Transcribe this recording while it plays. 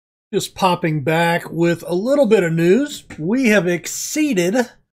Just popping back with a little bit of news. We have exceeded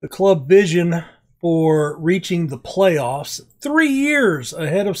the club vision for reaching the playoffs 3 years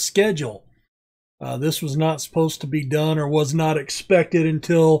ahead of schedule. This was not supposed to be done or was not expected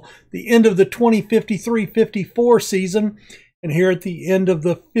until the end of the 2053-54 season. And here at the end of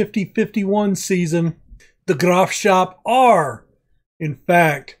the 50-51 season, the Graafschap are, in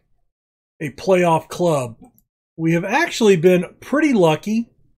fact, a playoff club. We have actually been pretty lucky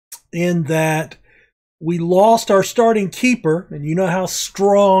in that we lost our starting keeper, and you know how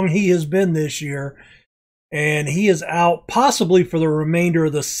strong he has been this year, and he is out possibly for the remainder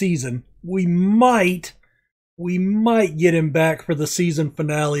of the season. We might get him back for the season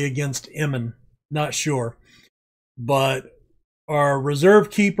finale against Emmen. Not sure. But our reserve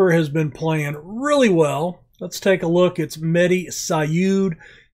keeper has been playing really well. Let's take a look. It's Mehdi Sayoud.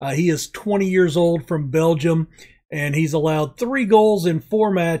 He is 20 years old from Belgium, and he's allowed 3 goals in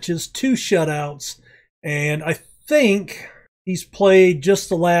 4 matches, 2 shutouts, and I think he's played just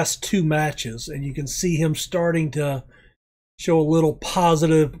the last 2 matches, and you can see him starting to show a little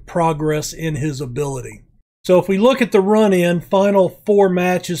positive progress in his ability. So if we look at the run-in, final 4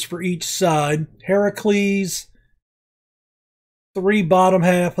 matches for each side, Heracles, 3 bottom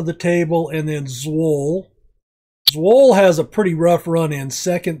half of the table, and then Zwolle. Zwolle has a pretty rough run-in,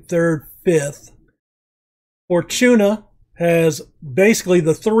 2nd, 3rd, 5th. Fortuna has basically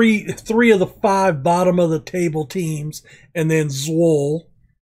the three of the 5 bottom of the table teams, and then Zwolle.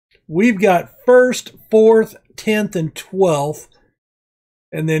 We've got 1st, 4th, 10th, and 12th.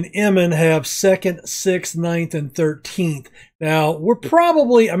 And then Emmen have 2nd, 6th, 9th, and 13th. Now, we're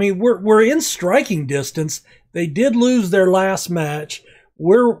probably, we're in striking distance. They did lose their last match.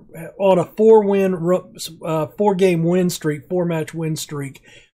 We're on a 4-game win streak, 4-match win streak.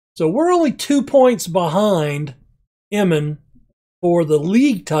 So we're only 2 points behind Emmen for the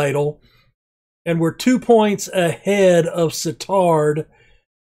league title, and we're 2 points ahead of Sittard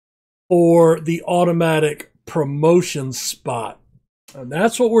for the automatic promotion spot. And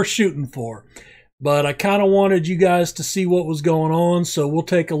that's what we're shooting for. But I kind of wanted you guys to see what was going on, so we'll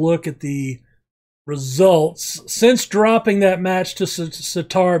take a look at the results. Since dropping that match to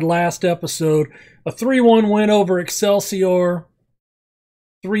Sittard last episode, a 3-1 win over Excelsior,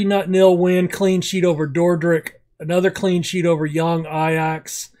 3-0 win, clean sheet over Dordrecht, another clean sheet over Young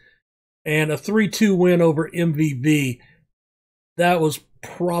Ajax, and a 3-2 win over MVV. That was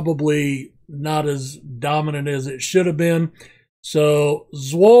probably not as dominant as it should have been. So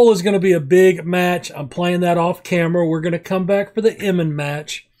Zwolle is going to be a big match. I'm playing that off camera. We're going to come back for the Emmen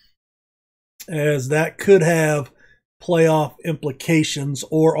match, as that could have playoff implications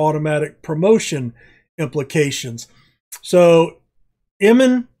or automatic promotion implications. So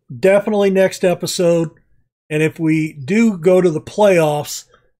Emmen, definitely next episode. And if we do go to the playoffs,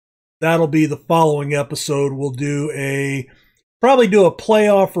 that'll be the following episode. We'll probably do a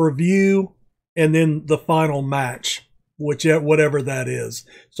playoff review and then the final match, whatever that is.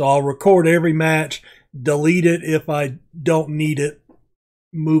 So I'll record every match, delete it if I don't need it,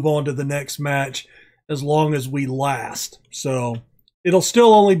 move on to the next match as long as we last. So it'll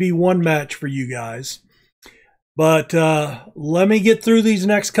still only be 1 match for you guys. But let me get through these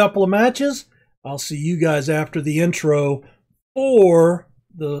next couple of matches. I'll see you guys after the intro for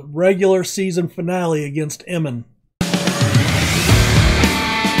the regular season finale against Emmen.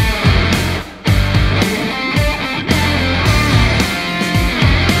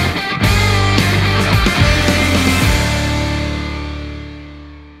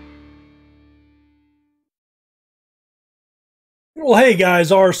 Well, hey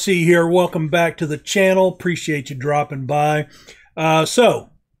guys, RC here. Welcome back to the channel. Appreciate you dropping by.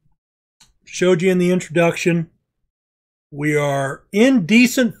 Showed you in the introduction, we are in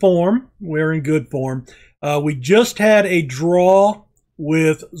decent form. We're in good form. We just had a draw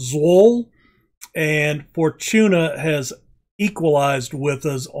with Zwolle, and Fortuna has equalized with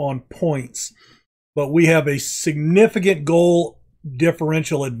us on points. But we have a significant goal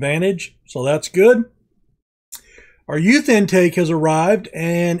differential advantage, so that's good. Our youth intake has arrived,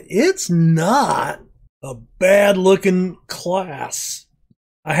 and it's not a bad-looking class.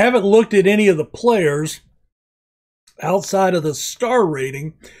 I haven't looked at any of the players outside of the star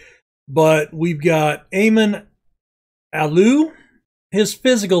rating, but we've got Ayman Alou. His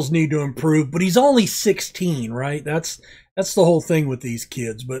physicals need to improve, but he's only 16, right? That's the whole thing with these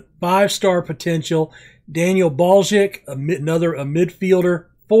kids. But 5-star potential. Daniel Baljic, a midfielder,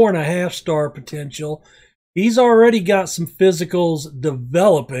 4.5-star potential. He's already got some physicals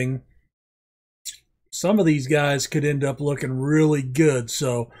developing. Some of these guys could end up looking really good.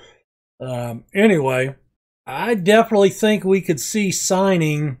 So anyway, I definitely think we could see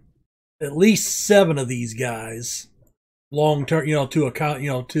signing at least 7 of these guys long term, to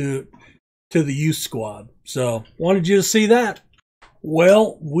account, to the youth squad. So wanted you to see that.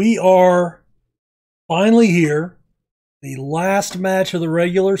 Well, we are finally here. The last match of the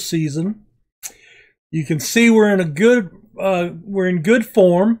regular season. You can see we're in good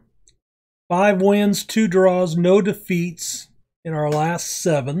form. 5 wins, 2 draws, no defeats in our last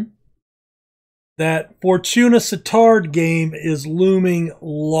 7. That Fortuna Sittard game is looming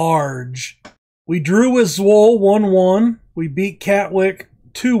large. We drew with Zwolle 1-1. We beat Katwijk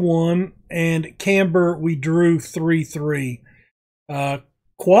 2-1. And Camber, we drew 3-3.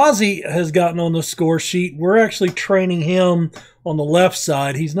 Quasi has gotten on the score sheet. We're actually training him on the left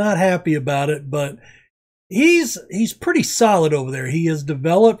side. He's not happy about it, but he's pretty solid over there. He has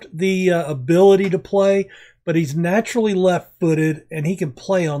developed the ability to play, but he's naturally left-footed, and he can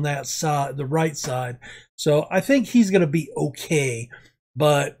play on that side, the right side. So I think he's going to be okay,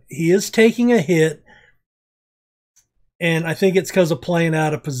 but he is taking a hit, and I think it's because of playing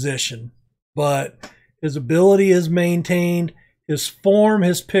out of position. But his ability is maintained. His form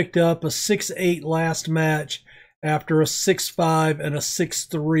has picked up a 6-8 last match after a 6-5 and a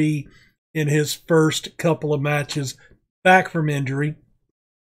 6-3 in his first couple of matches back from injury.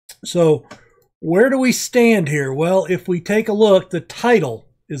 So where do we stand here? Well, if we take a look, the title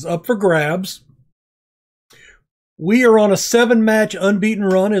is up for grabs. We are on a 7-match unbeaten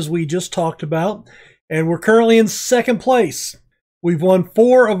run, as we just talked about, and we're currently in second place. We've won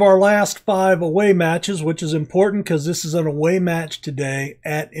 4 of our last 5 away matches, which is important because this is an away match today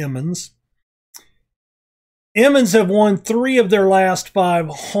at Emmons. Emmons have won 3 of their last 5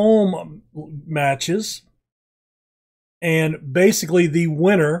 home matches, and basically the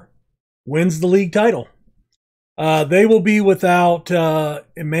winner wins the league title. They will be without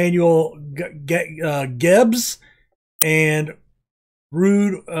Emmanuel Gibbs and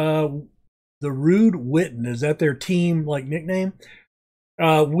the Rude Witten. Is that their team nickname?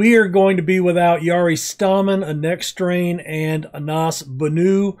 We are going to be without Yari Stamen, a neck strain, and Anas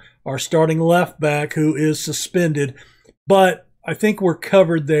Banu, our starting left back, who is suspended. But I think we're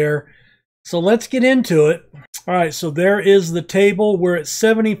covered there. So let's get into it. All right, so there is the table. We're at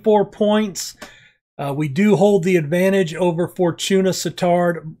 74 points. We do hold the advantage over Fortuna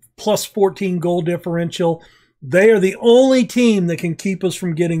Sittard, plus 14 goal differential. They are the only team that can keep us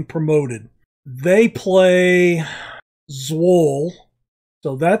from getting promoted. They play Zwolle.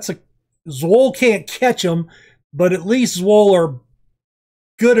 So Zwolle can't catch them, but at least Zwolle are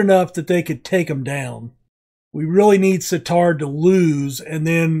good enough that they could take them down. We really need Sittard to lose, and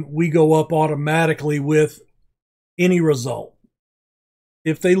then we go up automatically with any result.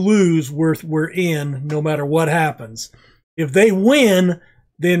 If they lose, we're in no matter what happens. If they win,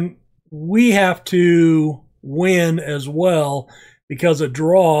 then we have to win as well, because a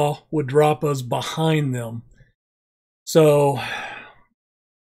draw would drop us behind them. So,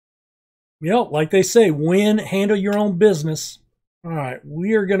 like they say, win, handle your own business. All right,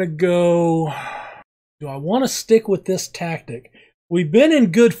 we are going to go. Do I want to stick with this tactic? We've been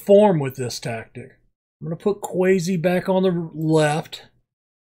in good form with this tactic. I'm going to put Quasi back on the left.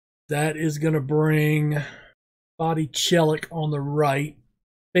 That is going to bring Body Chelik on the right.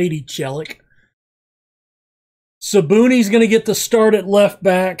 Beatty Chelik. Sabuni's going to get the start at left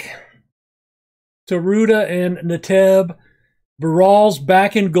back. Taruda and Nateb. Baral's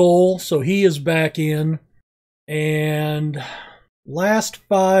back in goal, so he is back in. And last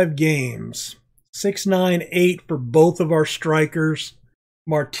 5 games, 6, 9, 8 for both of our strikers.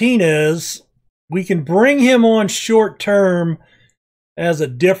 Martinez, we can bring him on short term as a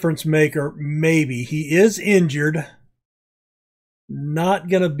difference maker, maybe. He is injured. Not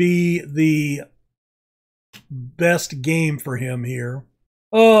going to be the best game for him here.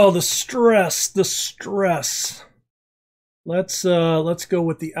 Oh, the stress, the stress. Let's go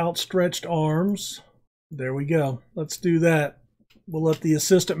with the outstretched arms. There we go. Let's do that. We'll let the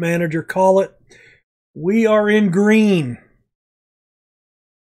assistant manager call it. We are in green.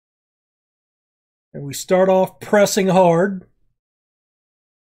 And we start off pressing hard.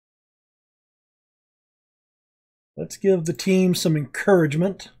 Let's give the team some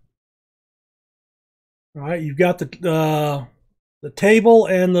encouragement. All right, you've got the table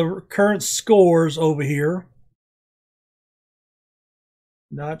and the current scores over here.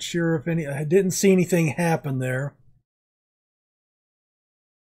 Not sure if I didn't see anything happen there.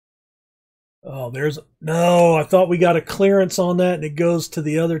 Oh, no, I thought we got a clearance on that and it goes to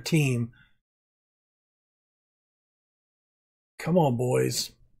the other team. Come on,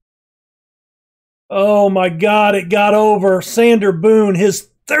 boys. Oh my God, it got over. Sander Boone, his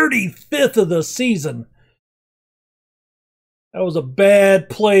 35th of the season. That was a bad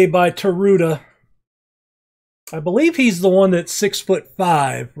play by Taruta. I believe he's the one that's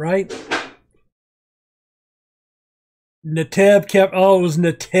 6'5", right? Nateb kept... Oh, it was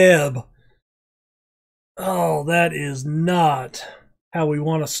Nateb. Oh, that is not how we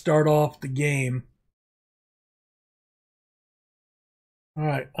want to start off the game. All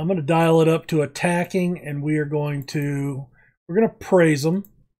right, I'm going to dial it up to attacking, and we're going to praise them.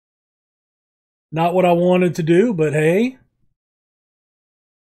 Not what I wanted to do, but hey.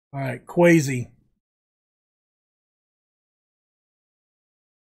 All right, Quasi.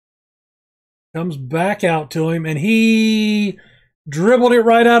 Comes back out to him, and he dribbled it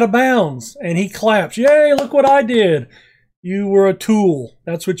right out of bounds, and he claps. Yay, look what I did. You were a tool.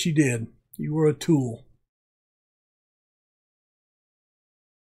 That's what you did. You were a tool.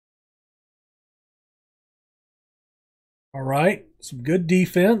 All right, some good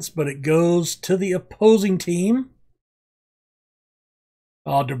defense, but it goes to the opposing team.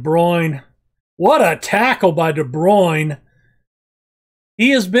 Oh, De Bruyne. What a tackle by De Bruyne.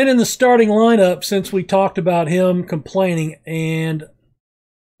 He has been in the starting lineup since we talked about him complaining, and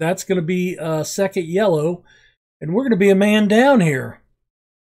that's going to be a second yellow, and we're going to be a man down here.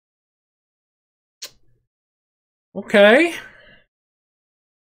 Okay.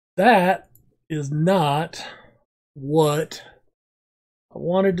 That is not what I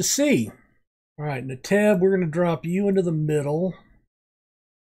wanted to see. All right, Nateb, we're going to drop you into the middle.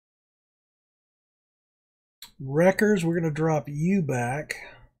 Wreckers, we're going to drop you back.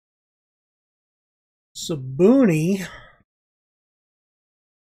 Sabuni.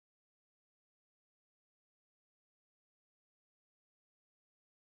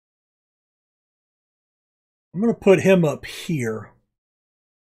 I'm going to put him up here.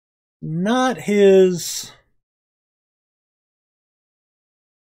 Not his...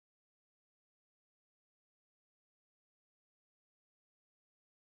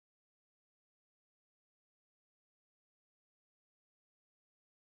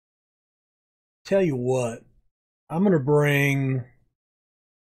 Tell you what, I'm going to bring...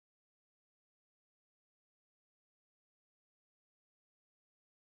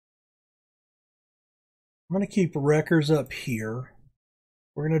 I'm going to keep Wreckers up here.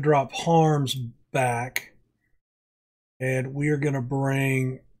 We're going to drop Harms back. And we are going to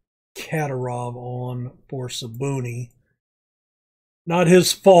bring Katarov on for Sabuni. Not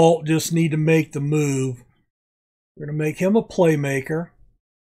his fault, just need to make the move. We're going to make him a playmaker.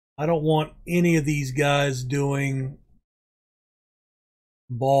 I don't want any of these guys doing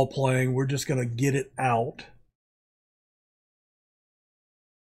ball playing. We're just going to get it out.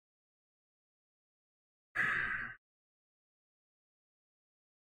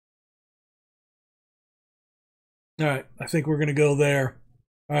 All right, I think we're going to go there.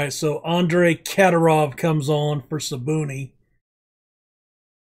 All right, so Andrei Katarov comes on for Sabuni.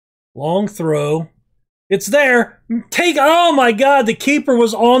 Long throw. It's there. Take. Oh, my God. The keeper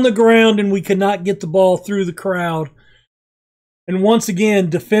was on the ground, and we could not get the ball through the crowd. And once again,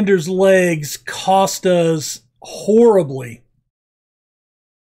 defenders' legs cost us horribly.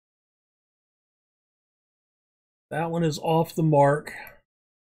 That one is off the mark.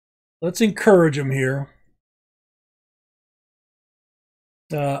 Let's encourage him here.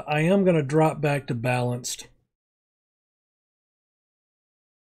 I am going to drop back to balanced.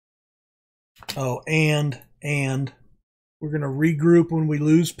 Oh, and we're going to regroup when we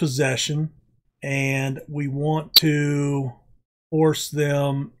lose possession, and we want to force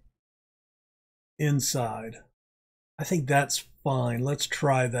them inside. I think that's fine. Let's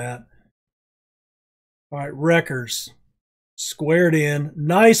try that. All right, Wreckers. Squared in.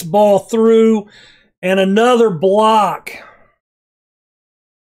 Nice ball through, and another block.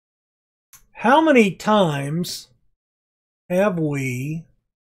 How many times have we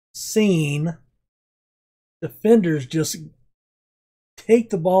seen defenders just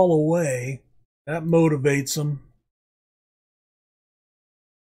take the ball away? That motivates them.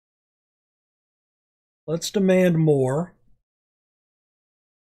 Let's demand more.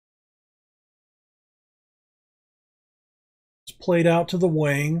 It's played out to the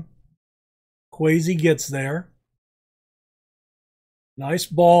wing. Quasi gets there. Nice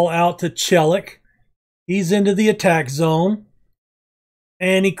ball out to Chelik. He's into the attack zone.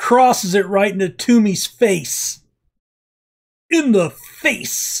 And he crosses it right into Toomey's face. In the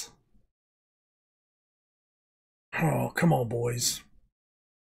face. Oh, come on, boys.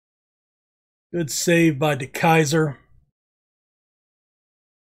 Good save by De Keyser.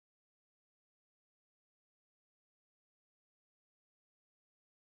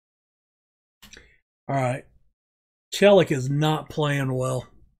 All right. Chelik is not playing well.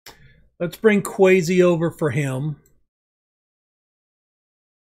 Let's bring Quasi over for him.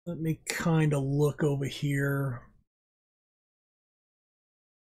 Let me kind of look over here.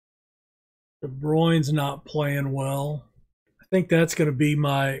 De Bruyne's not playing well. I think that's going to be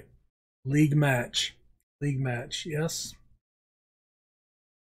my league match. League match, yes.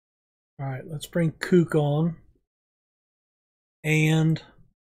 All right, let's bring Kook on. And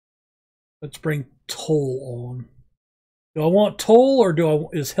let's bring Toll on. Do I want Toll or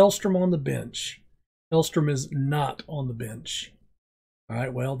is Hellstrom on the bench? Hellstrom is not on the bench. All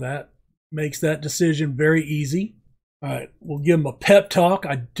right, well, that makes that decision very easy. All right, we'll give him a pep talk.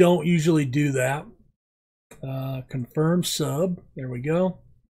 I don't usually do that. Confirm sub. There we go.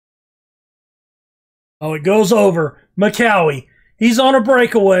 Oh, it goes over. McCowie. He's on a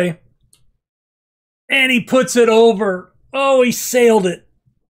breakaway. And he puts it over. Oh, he sailed it.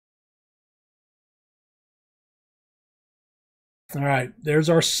 All right, there's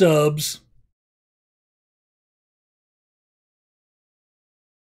our subs.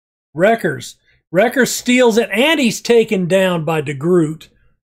 Wreckers steals it, and he's taken down by De Groot.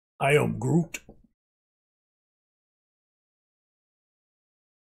 I am Groot.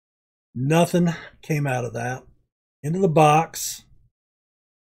 Nothing came out of that. Into the box.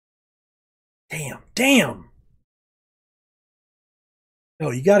 Damn.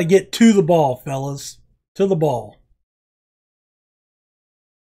 No, you got to get to the ball, fellas. To the ball.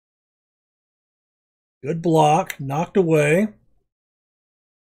 Good block. Knocked away.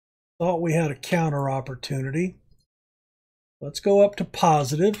 Thought we had a counter opportunity. Let's go up to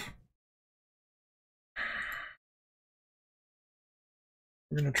positive.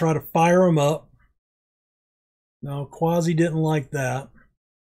 We're going to try to fire him up. No, Quasi didn't like that.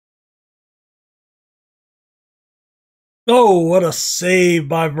 Oh, what a save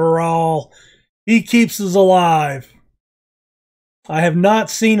by Viral. He keeps us alive. I have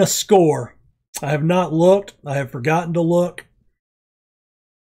not seen a score. I have not looked. I have forgotten to look.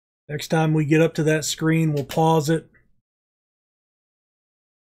 Next time we get up to that screen, we'll pause it.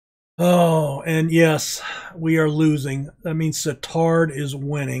 Oh, and yes, we are losing. That means Satard is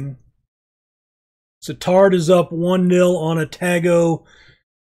winning. Satard is up 1-0 on a Tago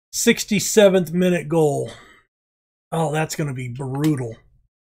 67th minute goal. Oh, that's going to be brutal.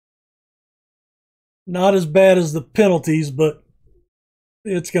 Not as bad as the penalties, but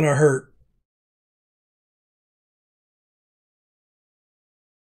it's going to hurt.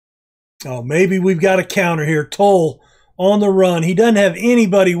 Oh, maybe we've got a counter here. Toll on the run. He doesn't have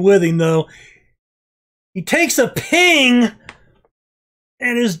anybody with him, though. He takes a ping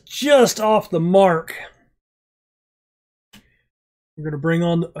and is just off the mark. We're going to bring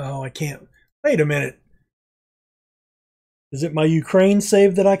on the... Oh, I can't. Wait a minute. Is it my Ukraine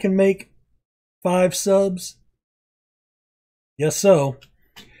save that I can make 5 subs? Yes, so.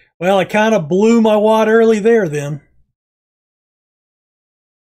 Well, I kind of blew my wad early there then.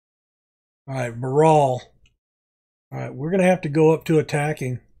 All right, Baral. All right, we're going to have to go up to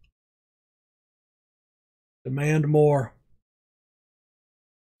attacking. Demand more.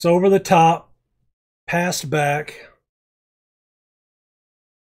 It's over the top. Passed back.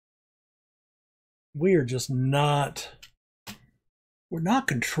 We are just not... We're not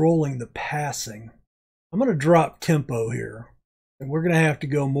controlling the passing. I'm going to drop tempo here. And we're going to have to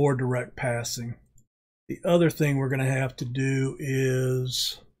go more direct passing. The other thing we're going to have to do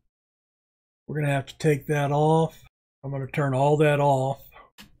is... We're going to have to take that off. I'm going to turn all that off.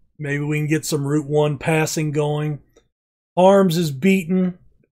 Maybe we can get some Route 1 passing going. Arms is beaten.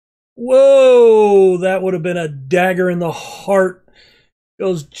 Whoa! That would have been a dagger in the heart.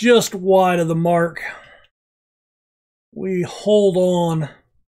 Goes just wide of the mark. We hold on.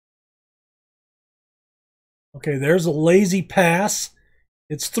 Okay, there's a lazy pass.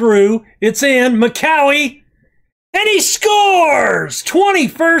 It's through. It's in. McCowie! And he scores!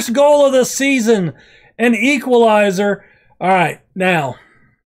 21st goal of the season. An equalizer. All right, now.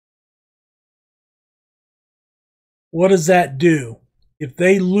 What does that do? If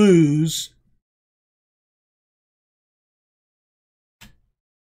they lose...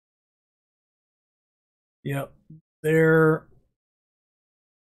 Yep, they're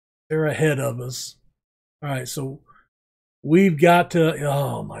ahead of us. All right, so we've got to...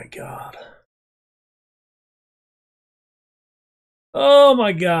 Oh, my God. Oh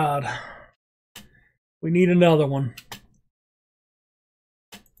my God. We need another one.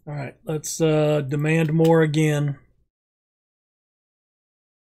 All right, let's demand more again.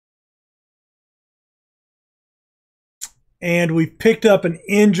 And we've picked up an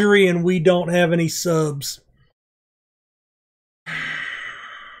injury and we don't have any subs.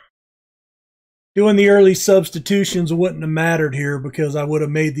 Doing the early substitutions wouldn't have mattered here because I would have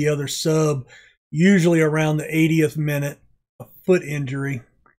made the other sub usually around the 80th minute. A foot injury.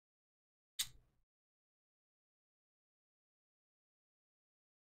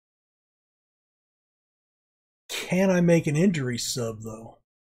 Can I make an injury sub, though?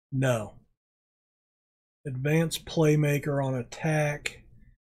 No. Advanced playmaker on attack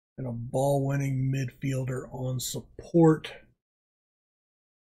and a ball-winning midfielder on support.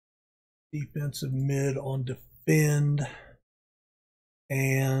 Defensive mid on defend.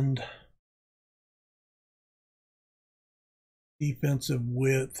 And defensive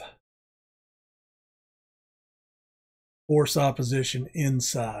width. Force opposition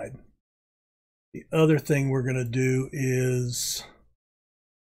inside. The other thing we're going to do is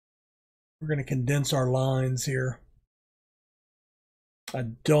we're going to condense our lines here. I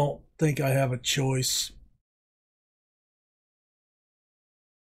don't think I have a choice.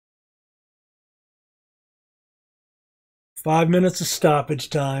 Five minutes of stoppage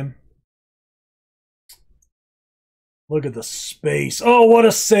time. Look at the space. Oh, what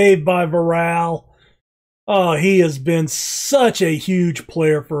a save by Varel. Oh, he has been such a huge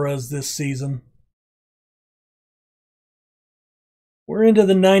player for us this season. We're into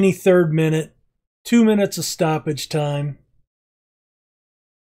the 93rd minute. 2 minutes of stoppage time.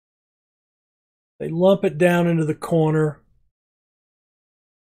 They lump it down into the corner.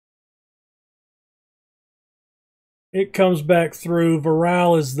 It comes back through.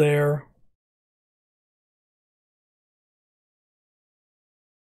 Varel is there.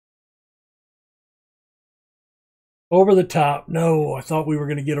 Over the top. No, I thought we were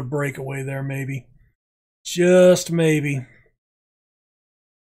going to get a breakaway there, maybe. Just maybe.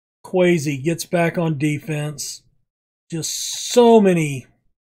 Kwesi gets back on defense. Just so many.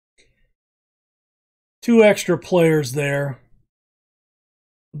 2 extra players there.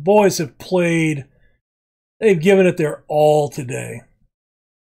 The boys have played. They've given it their all today.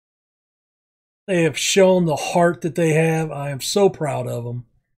 They have shown the heart that they have. I am so proud of them.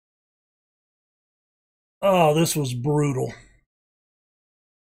 Oh, this was brutal.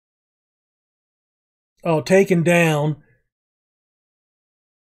 Oh, taken down.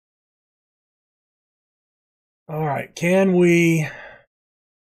 All right, can we...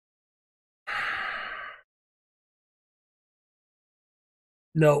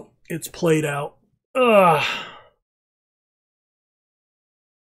 No, it's played out. Ugh.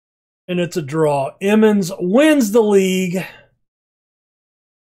 And it's a draw. Emmons wins the league.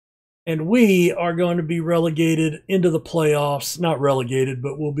 And we are going to be relegated into the playoffs. Not relegated,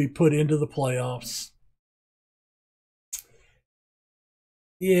 but we'll be put into the playoffs.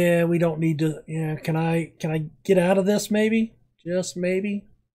 Yeah, we don't need to. Yeah, can I get out of this maybe? Just maybe?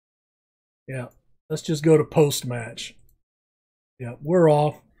 Yeah, let's just go to post-match. Yeah, we're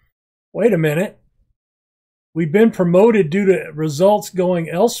off. Wait a minute. We've been promoted due to results going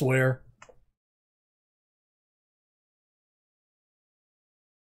elsewhere.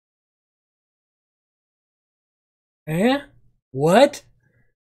 Eh? What?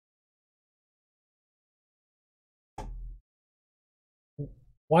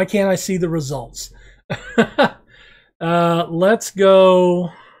 Why can't I see the results? Let's go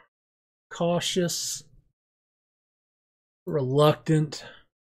cautious, reluctant,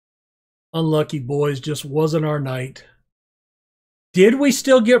 unlucky boys. Just wasn't our night. Did we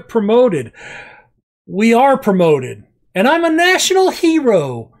still get promoted? We are promoted. And I'm a national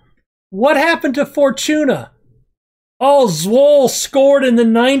hero. What happened to Fortuna? Oh, Zwol scored in the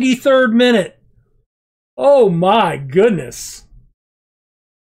 93rd minute. Oh, my goodness.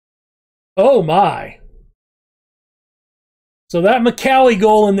 Oh, my. So that McCallie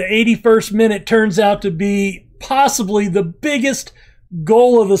goal in the 81st minute turns out to be possibly the biggest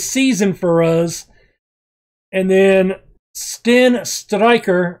goal of the season for us. And then Sten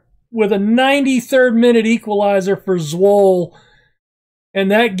Stryker with a 93rd minute equalizer for Zwol. And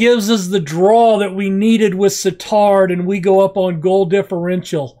that gives us the draw that we needed with Sittard, and we go up on goal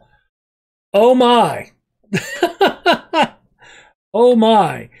differential. Oh, my. Oh,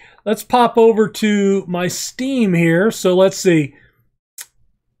 my. Let's pop over to my Steam here. So let's see.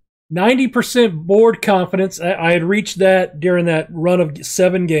 90% board confidence. I had reached that during that run of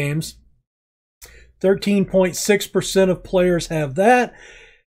 7 games. 13.6% of players have that.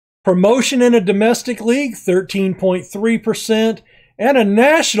 Promotion in a domestic league, 13.3%. And a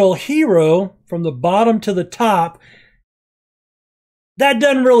national hero from the bottom to the top. That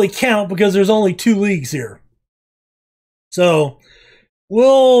doesn't really count because there's only 2 leagues here. So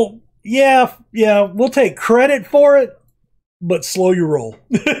we'll take credit for it, but slow your roll.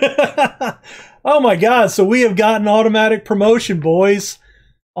 Oh my God. So we have gotten automatic promotion, boys.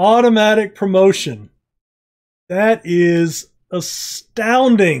 Automatic promotion. That is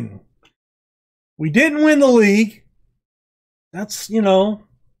astounding. We didn't win the league. That's,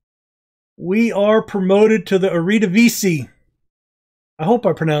 we are promoted to the Eredivisie. I hope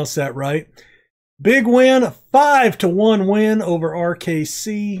I pronounced that right. Big win, a 5-1 win over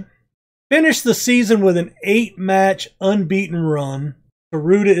RKC. Finished the season with an 8-match unbeaten run.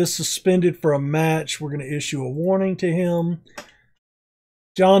 Garuda is suspended for a match. We're going to issue a warning to him.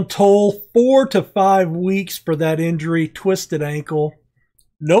 John Toll, 4 to 5 weeks for that injury, twisted ankle.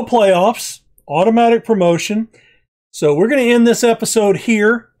 No playoffs, automatic promotion. So we're going to end this episode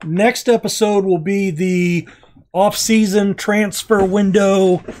here. Next episode will be the off-season transfer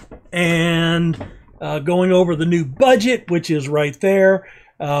window and going over the new budget, which is right there.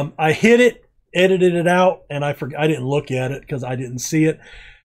 I hit it, edited it out, and I didn't look at it because I didn't see it.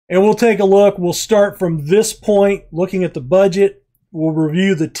 And we'll take a look. We'll start from this point, looking at the budget. We'll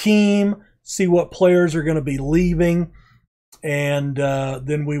review the team, see what players are going to be leaving, and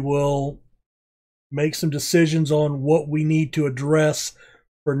then we will make some decisions on what we need to address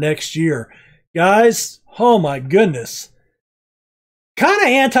for next year. Guys, oh my goodness. Kind of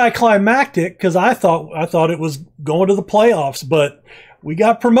anticlimactic because I thought it was going to the playoffs, but we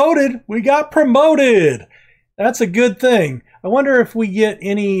got promoted. We got promoted. That's a good thing. I wonder if we get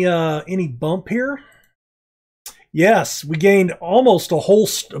any bump here. Yes, we gained almost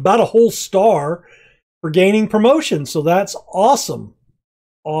about a whole star for gaining promotion. So that's awesome.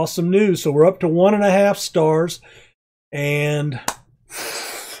 Awesome news. So we're up to 1.5 stars. And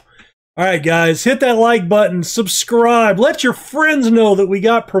all right, guys, hit that like button, subscribe, let your friends know that we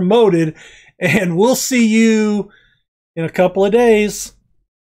got promoted, and we'll see you in a couple of days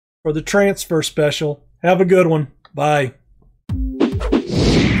for the transfer special. Have a good one. Bye.